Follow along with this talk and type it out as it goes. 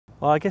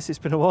Well, I guess it's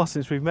been a while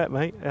since we've met,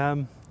 mate.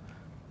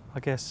 I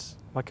guess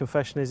my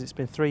confession is it's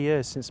been 3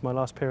 years since my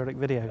last periodic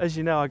video. As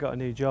you know, I got a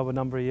new job a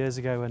number of years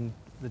ago, and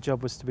the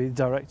job was to be the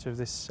director of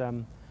this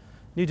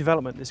new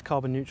development, this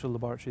carbon neutral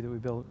laboratory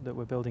that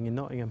we're building in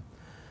Nottingham.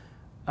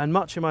 And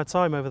much of my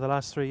time over the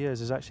last 3 years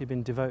has actually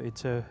been devoted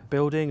to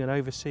building and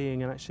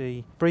overseeing and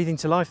actually breathing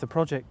to life the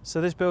project.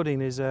 So this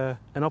building is an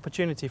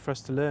opportunity for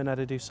us to learn how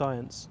to do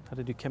science, how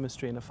to do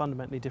chemistry in a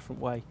fundamentally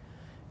different way,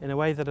 in a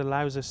way that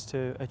allows us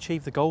to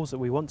achieve the goals that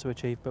we want to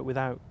achieve, but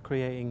without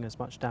creating as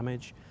much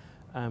damage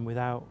and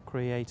without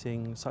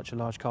creating such a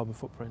large carbon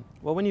footprint.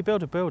 Well, when you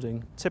build a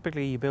building,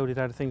 typically you build it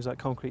out of things like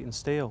concrete and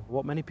steel.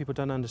 What many people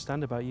don't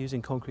understand about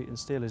using concrete and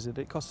steel is that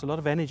it costs a lot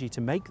of energy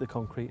to make the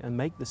concrete and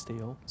make the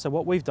steel. So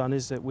what we've done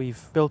is that we've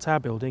built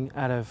our building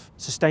out of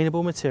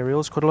sustainable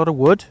materials, quite a lot of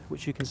wood,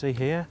 which you can see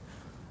here,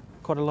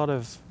 quite a lot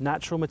of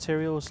natural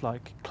materials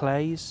like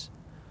clays,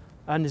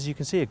 and as you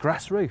can see, a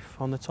grass roof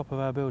on the top of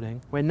our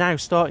building. We're now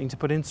starting to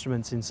put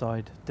instruments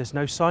inside. There's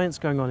no science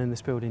going on in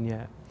this building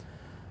yet,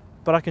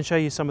 but I can show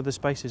you some of the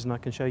spaces, and I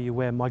can show you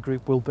where my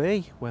group will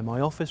be, where my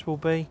office will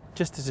be,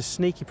 just as a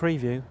sneaky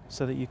preview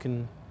so that you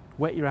can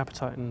whet your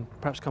appetite and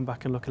perhaps come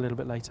back and look a little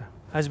bit later.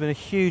 There's been a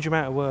huge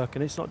amount of work,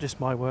 and it's not just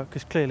my work,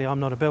 because clearly I'm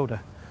not a builder.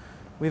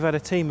 We've had a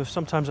team of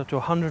sometimes up to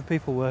 100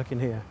 people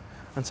working here,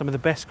 and some of the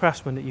best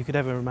craftsmen that you could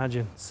ever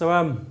imagine.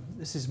 So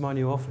this is my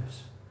new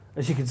office.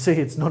 As you can see,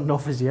 it's not an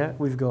office yet.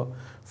 We've got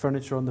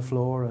furniture on the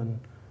floor and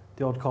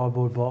the odd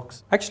cardboard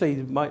box. Actually,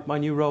 my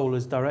new role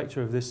as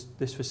director of this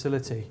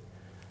facility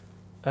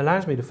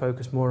allows me to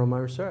focus more on my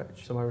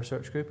research. So my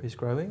research group is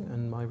growing,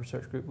 and my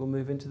research group will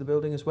move into the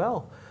building as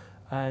well.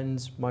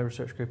 And my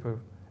research group are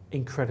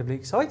incredibly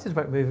excited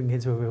about moving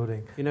into a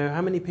building. You know,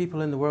 how many people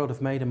in the world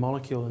have made a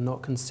molecule and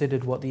not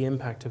considered what the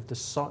impact of the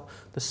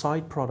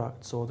side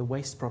products or the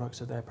waste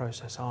products of their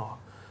process are?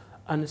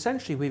 And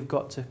essentially we've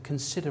got to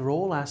consider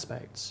all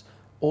aspects,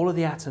 all of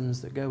the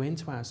atoms that go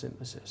into our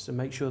synthesis, and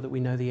make sure that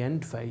we know the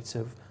end fate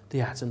of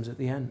the atoms at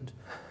the end.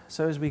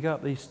 So as we go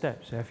up these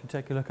steps, if you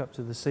take a look up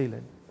to the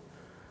ceiling,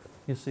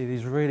 you'll see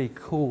these really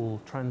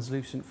cool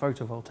translucent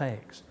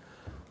photovoltaics.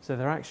 So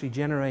they're actually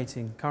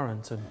generating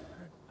current and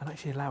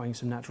actually allowing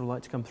some natural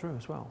light to come through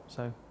as well.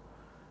 So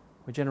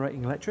we're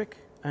generating electric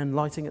and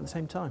lighting at the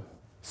same time.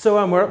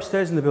 So we're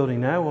upstairs in the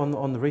building now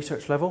on the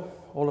research level.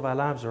 All of our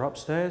labs are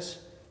upstairs.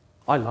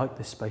 I like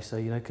this space though,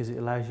 you know, because it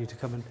allows you to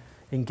come and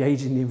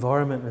engage in the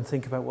environment and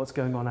think about what's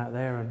going on out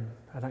there and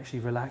actually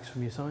relax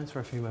from your science for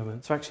a few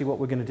moments. So actually what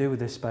we're going to do with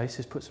this space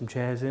is put some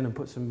chairs in and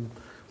put some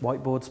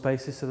whiteboard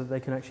spaces so that they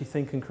can actually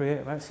think and create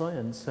about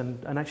science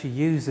and actually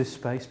use this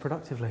space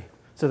productively.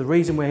 So the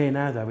reason we're here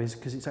now though is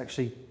because it's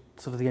actually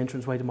sort of the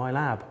entranceway to my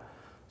lab.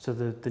 So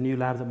the new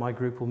lab that my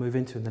group will move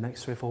into in the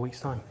next 3 or 4 weeks'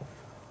 time.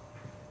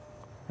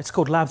 It's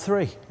called Lab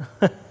 3.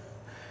 It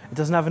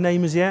doesn't have a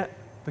name as yet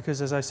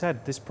because, as I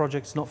said, this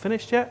project's not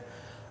finished yet,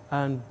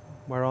 and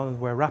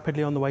we're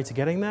rapidly on the way to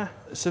getting there.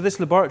 So this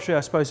laboratory,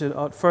 I suppose,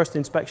 at first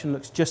inspection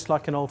looks just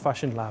like an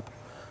old-fashioned lab.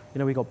 You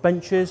know, we've got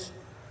benches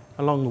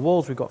along the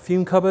walls, we've got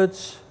fume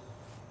cupboards.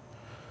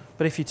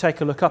 But if you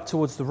take a look up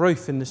towards the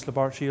roof in this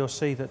laboratory, you'll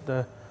see that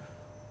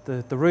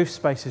the roof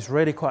space is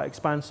really quite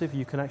expansive.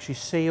 You can actually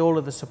see all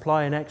of the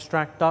supply and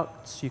extract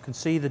ducts. You can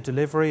see the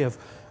delivery of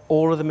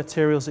all of the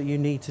materials that you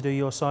need to do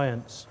your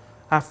science.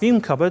 Our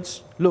fume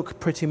cupboards look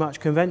pretty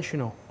much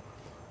conventional.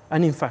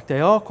 And in fact,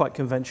 they are quite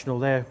conventional.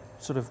 They're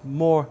sort of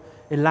more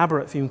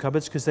elaborate fume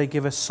cupboards because they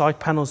give us side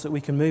panels that we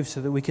can move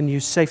so that we can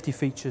use safety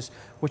features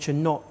which are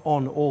not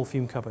on all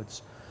fume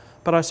cupboards.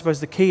 But I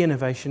suppose the key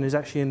innovation is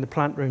actually in the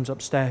plant rooms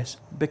upstairs,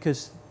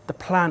 because the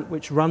plant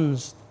which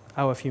runs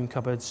our fume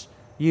cupboards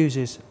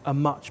uses a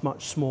much,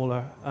 much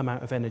smaller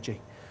amount of energy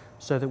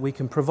so that we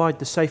can provide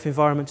the safe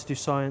environment to do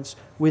science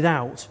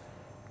without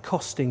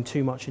costing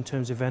too much in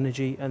terms of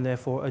energy and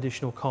therefore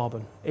additional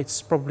carbon.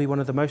 It's probably one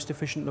of the most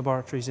efficient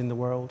laboratories in the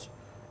world.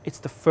 It's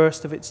the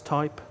first of its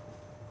type.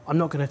 I'm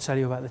not going to tell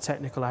you about the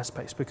technical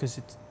aspects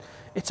because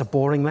it's a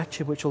boring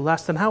lecture which will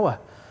last an hour.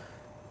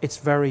 It's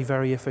very,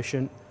 very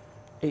efficient.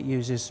 It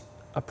uses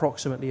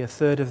approximately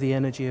 1/3 of the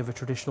energy of a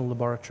traditional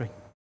laboratory.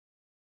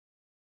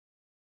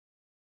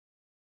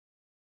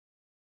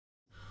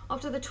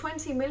 After the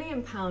 £20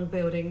 million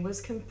building was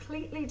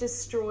completely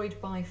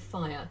destroyed by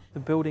fire. The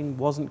building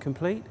wasn't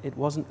complete. It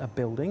wasn't a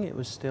building. It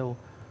was still,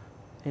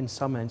 in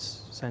some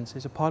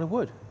senses, a pile of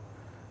wood.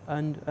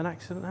 And an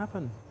accident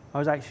happened. I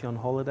was actually on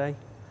holiday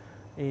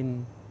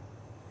in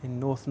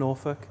North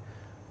Norfolk,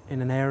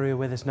 in an area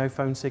where there's no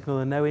phone signal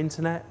and no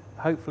internet,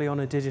 hopefully on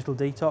a digital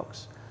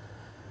detox.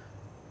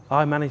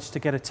 I managed to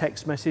get a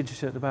text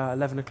message at about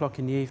 11 o'clock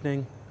in the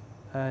evening,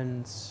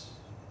 and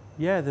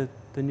yeah, the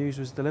news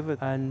was delivered,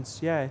 and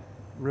yeah, it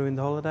ruined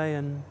the holiday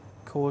and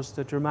caused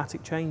a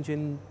dramatic change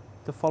in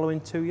the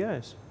following 2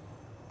 years.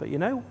 But you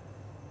know,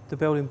 the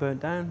building burnt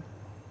down,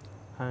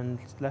 and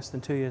less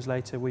than 2 years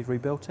later we've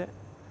rebuilt it.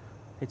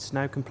 It's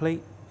now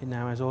complete. It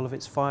now has all of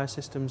its fire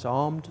systems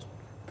armed,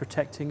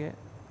 protecting it,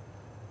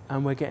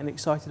 and we're getting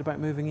excited about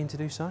moving in to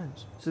do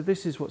science. So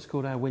this is what's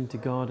called our winter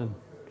garden.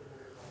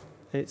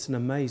 It's an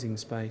amazing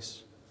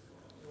space.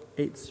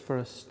 It's for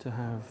us to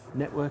have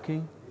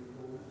networking,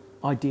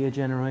 idea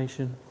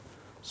generation,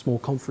 small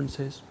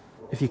conferences.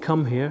 If you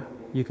come here,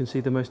 you can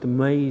see the most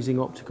amazing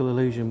optical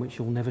illusion which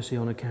you'll never see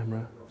on a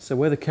camera. So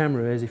where the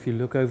camera is, if you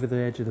look over the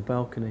edge of the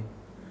balcony,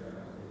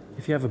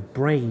 if you have a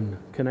brain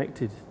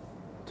connected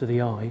to the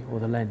eye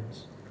or the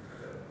lens,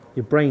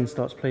 your brain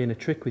starts playing a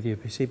trick with you,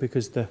 you see,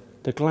 because the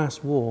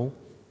glass wall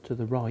to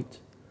the right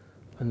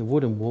and the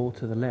wooden wall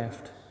to the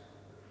left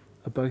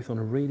are both on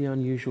a really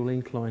unusual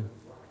incline.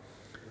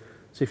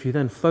 So if you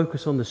then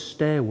focus on the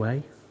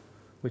stairway,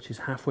 which is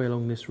halfway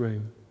along this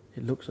room,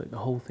 it looks like the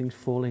whole thing's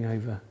falling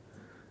over.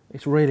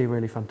 It's really,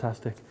 really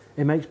fantastic.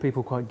 It makes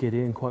people quite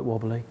giddy and quite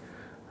wobbly,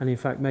 and in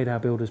fact made our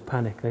builders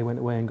panic. They went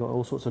away and got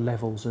all sorts of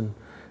levels and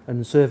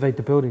surveyed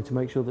the building to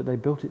make sure that they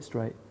built it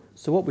straight.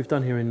 So what we've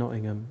done here in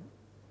Nottingham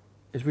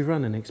is we've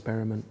run an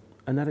experiment,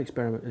 and that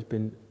experiment has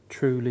been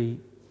truly,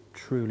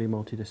 truly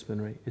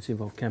multidisciplinary. It's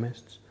involved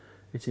chemists,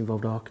 it's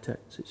involved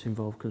architects, it's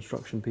involved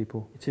construction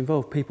people, it's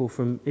involved people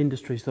from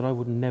industries that I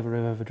would never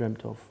have ever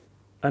dreamt of.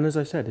 And as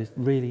I said, it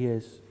really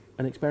is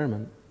an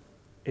experiment.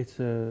 It's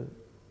a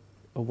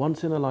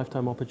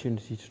once-in-a-lifetime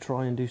opportunity to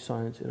try and do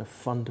science in a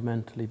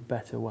fundamentally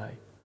better way.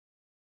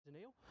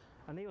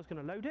 And Neil's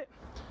going to load it,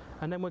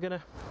 and then we're going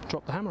to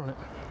drop the hammer on it.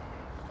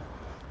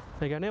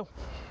 There you go, Neil.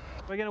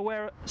 We're going to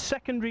wear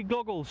secondary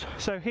goggles.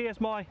 So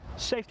here's my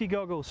safety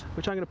goggles,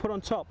 which I'm going to put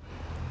on top.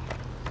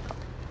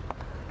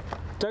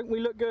 Don't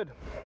we look good?